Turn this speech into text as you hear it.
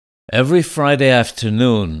Every Friday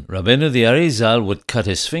afternoon, Rabbeinu the Arizal would cut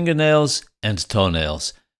his fingernails and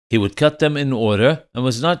toenails. He would cut them in order and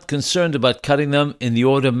was not concerned about cutting them in the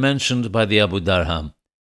order mentioned by the Abu Darham.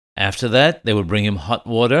 After that, they would bring him hot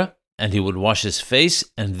water, and he would wash his face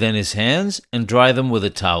and then his hands and dry them with a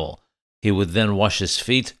towel. He would then wash his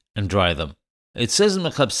feet and dry them. It says in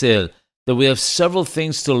Mechapsel that we have several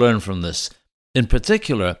things to learn from this. In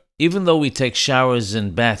particular, even though we take showers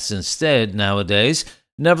and baths instead nowadays,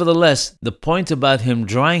 nevertheless, the point about him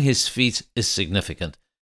drying his feet is significant.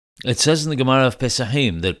 It says in the Gemara of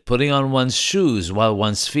Pesachim that putting on one's shoes while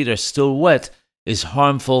one's feet are still wet is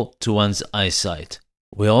harmful to one's eyesight.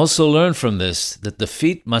 We also learn from this that the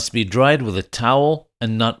feet must be dried with a towel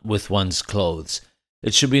and not with one's clothes.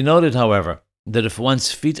 It should be noted, however, that if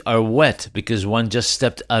one's feet are wet because one just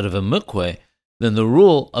stepped out of a mikveh, then the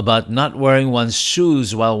rule about not wearing one's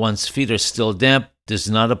shoes while one's feet are still damp does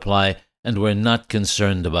not apply, and we're not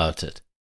concerned about it.